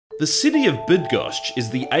The city of Bydgoszcz is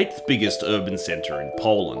the 8th biggest urban centre in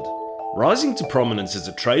Poland. Rising to prominence as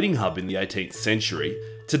a trading hub in the 18th century,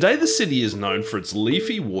 today the city is known for its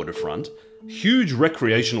leafy waterfront, huge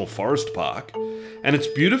recreational forest park, and its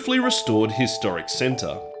beautifully restored historic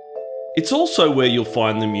centre. It's also where you'll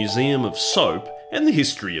find the Museum of Soap and the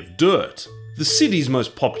History of Dirt, the city's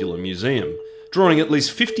most popular museum, drawing at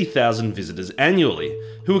least 50,000 visitors annually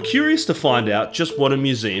who are curious to find out just what a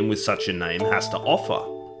museum with such a name has to offer.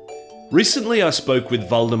 Recently I spoke with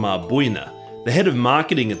Waldemar Bujny, the head of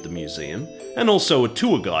marketing at the museum and also a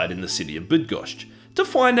tour guide in the city of Bydgoszcz, to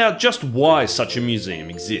find out just why such a museum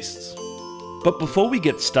exists. But before we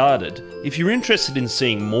get started, if you're interested in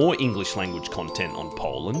seeing more English language content on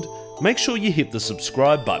Poland, make sure you hit the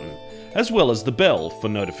subscribe button, as well as the bell for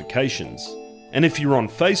notifications. And if you're on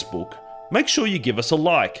Facebook, make sure you give us a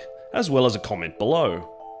like, as well as a comment below.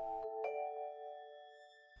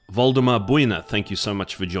 Waldemar Bujny, thank you so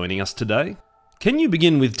much for joining us today. Can you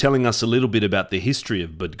begin with telling us a little bit about the history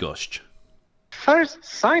of Bydgoszcz? First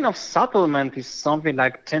sign of settlement is something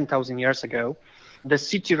like 10,000 years ago. The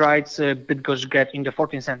city rights Bydgoszcz get in the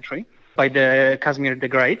 14th century by the Casimir the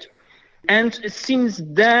Great. And since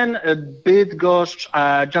then,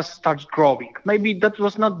 Bydgoszcz just started growing. Maybe that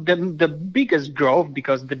was not the biggest growth,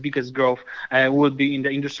 because the biggest growth will be in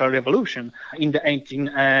the Industrial Revolution in the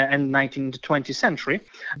 18th and 19th, 20th century.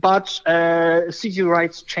 But city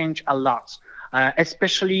rights change a lot.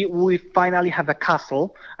 Especially, we finally have a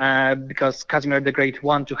castle, because Casimir the Great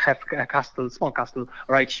wanted to have a castle, small castle,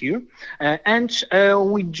 right here. And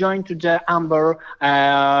we joined to the Amber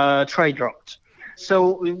trade route.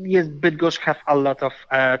 So yes, Bydgoszcz have a lot of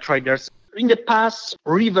traders. In the past,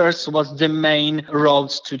 rivers was the main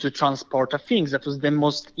roads to transport things. That was the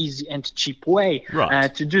most easy and cheap way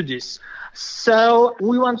to do this. So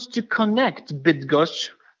we want to connect Bydgoszcz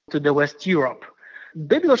to the West Europe.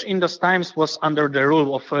 Bydgoszcz in those times was under the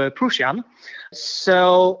rule of Prussian,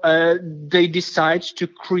 so they decide to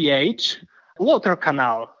create water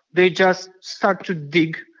canal. They just start to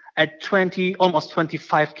dig at almost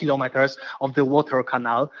 25 kilometers of the water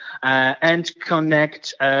canal and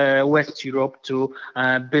connect West Europe to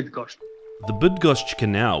Bydgoszcz. The Bydgoszcz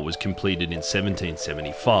Canal was completed in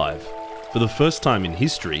 1775. For the first time in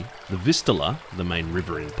history, the Vistula, the main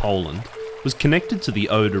river in Poland, was connected to the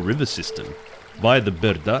Oder river system via the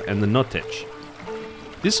Brda and the Noteć.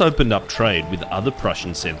 This opened up trade with other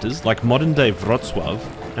Prussian centres like modern-day Wrocław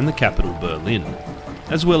and the capital Berlin,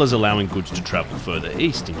 as well as allowing goods to travel further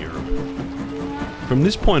east in Europe. From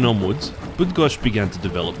this point onwards, Bydgoszcz began to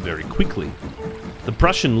develop very quickly. The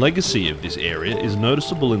Prussian legacy of this area is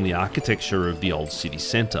noticeable in the architecture of the old city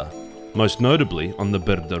centre, most notably on the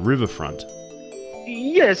Brda riverfront.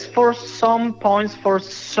 Yes, for some points, for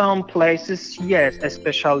some places, yes,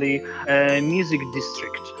 especially music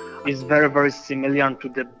district is very, very similar to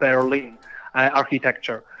the Berlin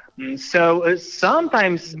architecture. So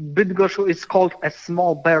sometimes Bydgoszcz is called a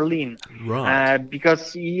small Berlin,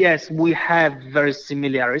 because yes, we have very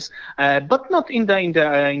similarities, but not in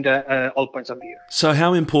the all points of view. So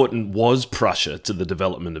how important was Prussia to the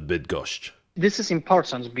development of Bydgoszcz? This is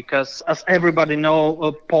important because, as everybody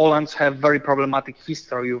knows, Poland have very problematic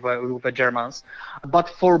history with the Germans. But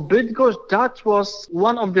for Bydgoszcz, that was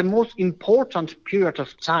one of the most important period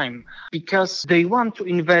of time, because they want to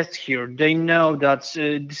invest here. They know that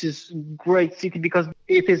this is great city because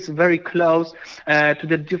it is very close to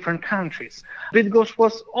the different countries. Bydgoszcz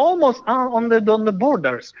was almost on the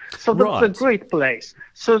borders, so that's a great place.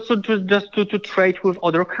 So to trade with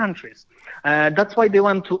other countries. That's why they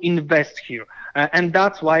want to invest here. And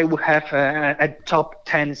that's why we have a top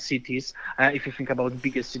 10 cities, if you think about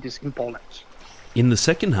biggest cities in Poland. In the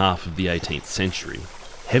second half of the 18th century,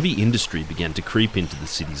 heavy industry began to creep into the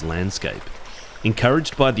city's landscape.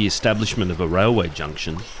 Encouraged by the establishment of a railway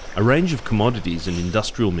junction, a range of commodities and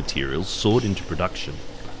industrial materials soared into production.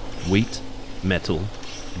 Wheat, metal,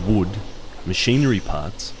 wood, machinery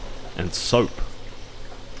parts, and soap.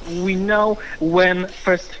 We know when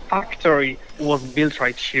first factory was built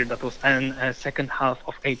right here, that was in second half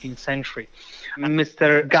of 18th century.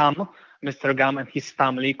 Mr. Gam and his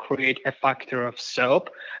family create a factory of soap,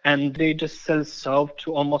 and they just sell soap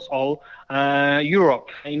to almost all Europe.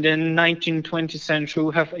 In the 19th, 20th century,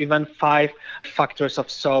 we have even 5 factories of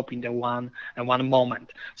soap in the one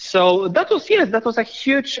moment. So that was a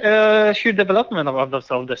huge development of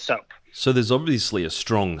the soap. So there's obviously a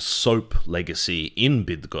strong soap legacy in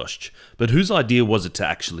Bydgoszcz, but whose idea was it to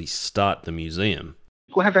actually start the museum?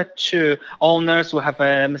 We have two owners. We have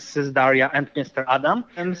Mrs. Daria and Mr. Adam.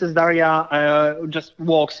 And Mrs. Daria just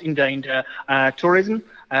works in the tourism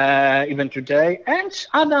even today. And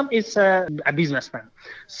Adam is a businessman.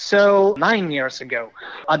 So 9 years ago,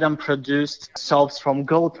 Adam produced soaps from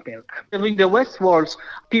goat milk. In the West world,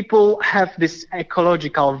 people have this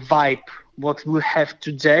ecological vibe what we have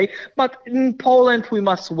today, but in Poland we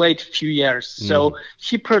must wait a few years. So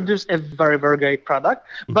he produced a very, very great product,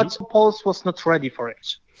 but Poles was not ready for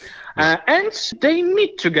it. And they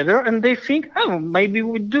meet together and they think, oh, maybe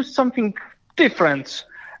we do something different.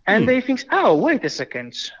 And they think, oh, wait a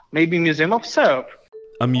second, maybe Museum of Soap.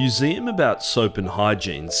 A museum about soap and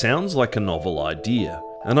hygiene sounds like a novel idea,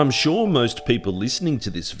 and I'm sure most people listening to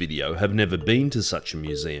this video have never been to such a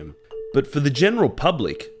museum. But for the general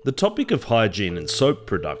public, the topic of hygiene and soap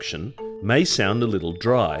production may sound a little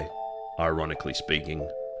dry, ironically speaking.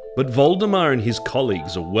 But Waldemar and his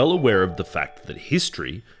colleagues are well aware of the fact that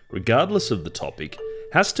history, regardless of the topic,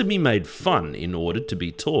 has to be made fun in order to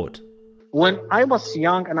be taught. When I was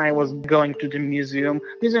young and I was going to the museum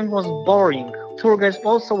was boring. Tour guides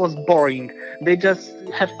also was boring. They just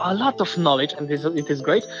have a lot of knowledge and it is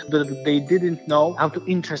great, but they didn't know how to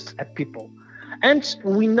interest people. And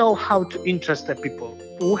we know how to interest the people.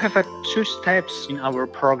 We have 2 steps in our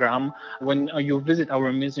program. When you visit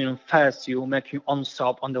our museum, first you make your own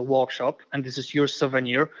soap on the workshop, and this is your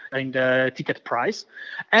souvenir and the ticket price.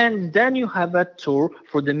 And then you have a tour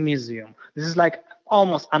for the museum. This is like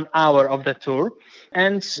almost an hour of the tour,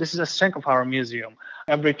 and this is a strength of our museum.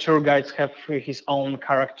 Every tour guide have his own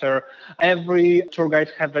character. Every tour guide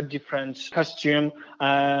have a different costume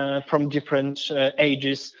from different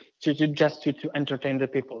ages. To entertain the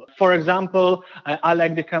people. For example, I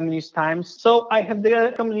like the communist times, so I have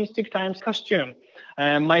the communistic times costume.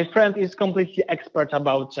 My friend is completely expert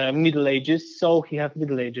about Middle Ages, so he has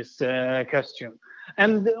Middle Ages costume.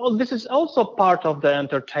 And this is also part of the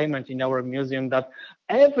entertainment in our museum, that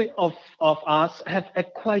every of us have a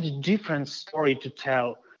quite different story to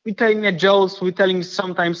tell. We're telling jokes, we're telling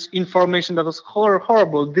sometimes information that was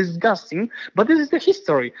horrible, disgusting, but this is the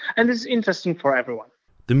history, and this is interesting for everyone.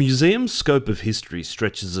 The museum's scope of history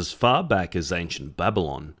stretches as far back as ancient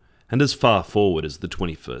Babylon and as far forward as the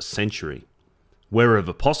 21st century.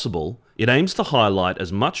 Wherever possible, it aims to highlight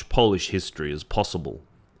as much Polish history as possible,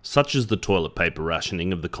 such as the toilet paper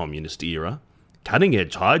rationing of the communist era,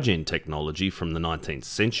 cutting-edge hygiene technology from the 19th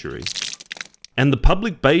century, and the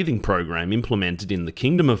public bathing program implemented in the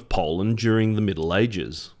Kingdom of Poland during the Middle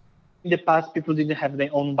Ages. In the past, people didn't have their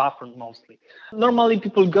own bathroom mostly. Normally,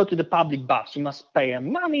 people go to the public baths. You must pay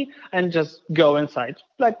money and just go inside,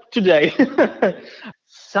 like today.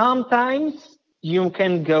 Sometimes you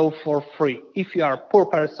can go for free. If you are a poor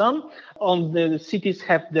person, on the cities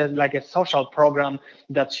have like a social program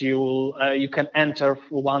that you can enter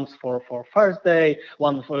once for first day,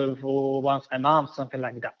 once a month, something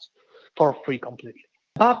like that, for free completely.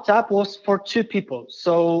 Bathtub was for 2 people,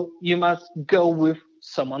 so you must go with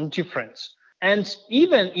someone different. And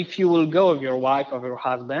even if you will go with your wife or your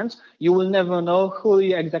husband, you will never know who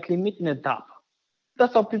you exactly meet in a tub.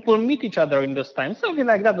 That's how people meet each other in this time. Something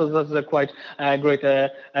like that was a quite great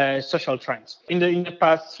social trend. In the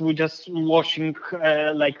past, we just washing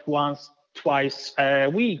like once, twice a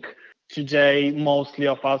week. Today, mostly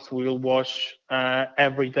of us will wash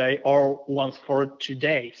every day or once for 2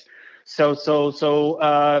 days. So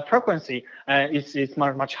frequency is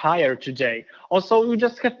much higher today. Also, we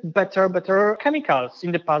just have better chemicals.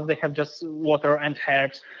 In the past, they have just water and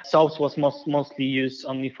herbs. Soaps was mostly used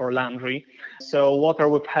only for laundry. So water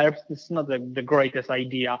with herbs is not the greatest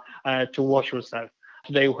idea to wash yourself.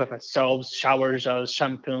 Today we have soaps, shower gels,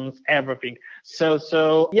 shampoos, everything.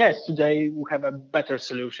 So yes, today we have a better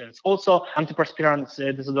solutions. Also, antiperspirants,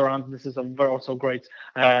 desodorant. This is also great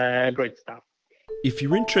stuff. If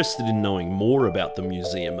you're interested in knowing more about the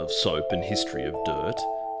Museum of Soap and History of Dirt,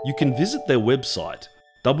 you can visit their website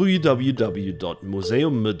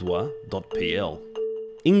www.museummydwa.pl.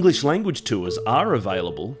 English language tours are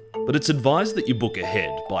available, but it's advised that you book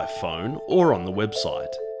ahead by phone or on the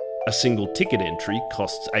website. A single ticket entry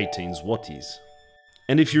costs 18 złotys.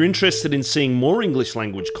 And if you're interested in seeing more English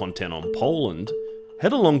language content on Poland,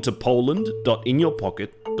 head along to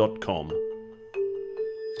poland.inyourpocket.com.